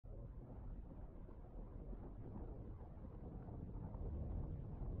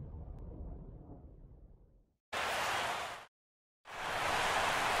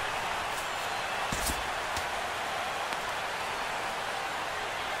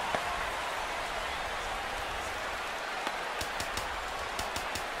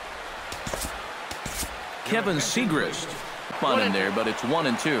Kevin Segrist. Fun in there, but it's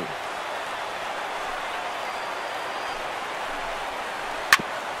 1-2.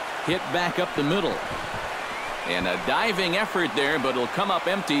 Hit back up the middle. And a diving effort there, but it'll come up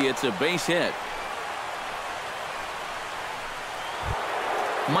empty. It's a base hit.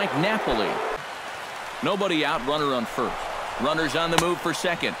 Mike Napoli. Nobody out, runner on first. Runner's on the move for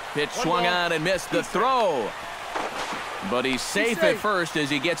second. Pitch swung on and missed the throw. But he's safe at first as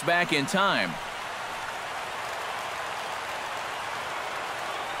he gets back in time.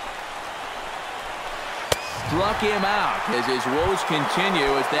 Struck him out as his woes continue,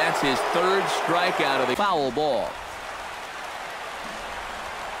 as that's his third strikeout of the foul ball.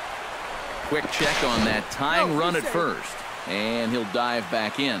 Quick check on that tying run at first, and he'll dive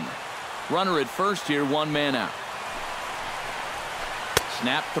back in. Runner at first here, one man out.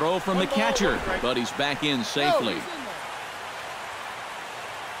 Snap throw from the catcher, but he's back in safely.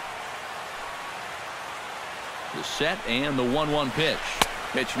 The set and the 1-1 pitch.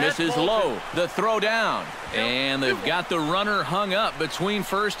 Pitch misses low. The throw down. And they've got the runner hung up between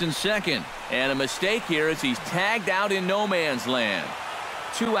first and second. And a mistake here as he's tagged out in no man's land.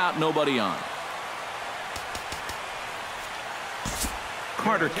 2 out, nobody on.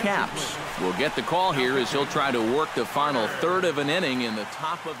 Carter Capps will get the call here as he'll try to work the final third of an inning in the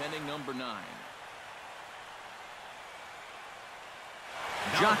top of inning number 9.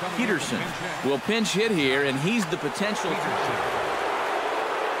 Jock Peterson will pinch hit here, and he's the potential.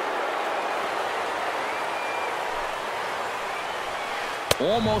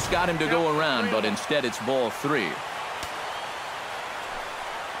 Almost got him to go around, but instead it's ball 3.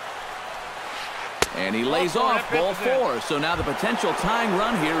 And he lays off ball 4. So now the potential tying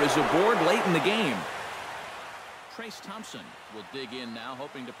run here is aboard late in the game. Trace Thompson will dig in now,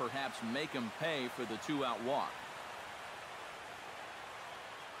 hoping to perhaps make him pay for the 2-out walk.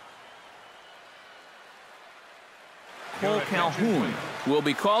 Cole Calhoun will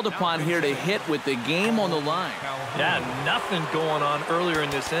be called upon here to hit with the game on the line. Yeah, nothing going on earlier in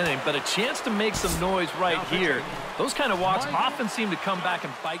this inning, but a chance to make some noise right here. Those kind of walks often seem to come back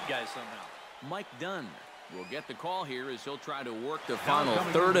and bite guys somehow. Mike Dunn will get the call here as he'll try to work the final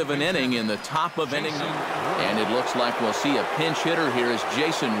third of an inning in the top of inning. And it looks like we'll see a pinch hitter here as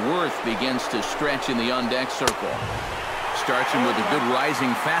Jason Worth begins to stretch in the on-deck circle. Starts him with a good rising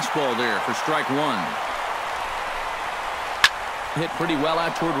fastball there for strike 1. Hit pretty well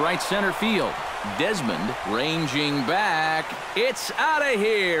out toward right center field. Desmond ranging back. It's out of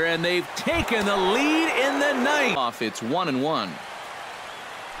here, and they've taken the lead in the ninth. Off, it's 1-1.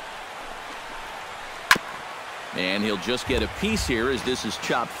 And he'll just get a piece here as this is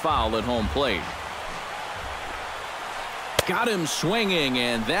chopped foul at home plate. Got him swinging,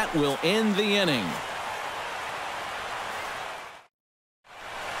 and that will end the inning.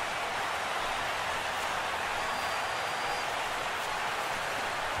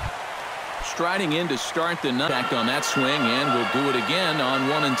 Striding in to start the ninth. Back on that swing, and we'll do it again on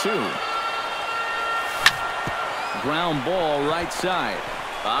 1 and 2. Ground ball right side.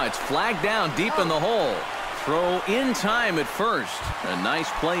 It's flagged down deep in the hole. Throw in time at first. A nice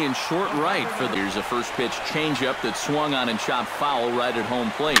play in short right for the. Here's a first pitch changeup that swung on and chopped foul right at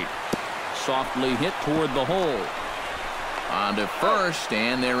home plate. Softly hit toward the hole. On to first,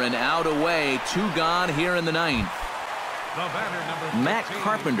 and they're an out away. 2 gone here in the ninth. Matt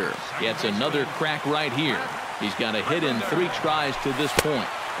Carpenter gets another crack right here. He's got a hit in 3 tries to this point,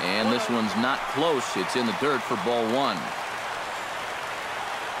 and this one's not close. It's in the dirt for ball 1.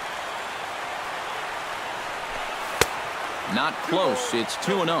 Not close. It's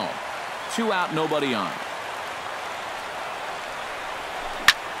 2-0. 2 out, nobody on.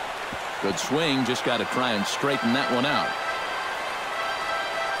 Good swing. Just got to try and straighten that one out.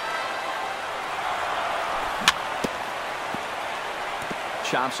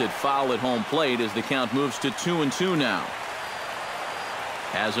 Chops it foul at home plate as the count moves to 2-2 now.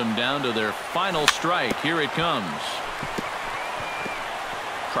 Has them down to their final strike. Here it comes.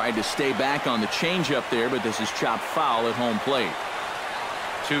 Tried to stay back on the changeup there, but this is chopped foul at home plate.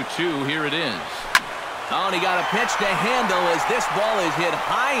 2-2. Here it is. Oh, and he got a pitch to handle as this ball is hit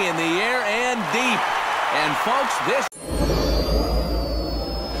high in the air and deep. And folks, this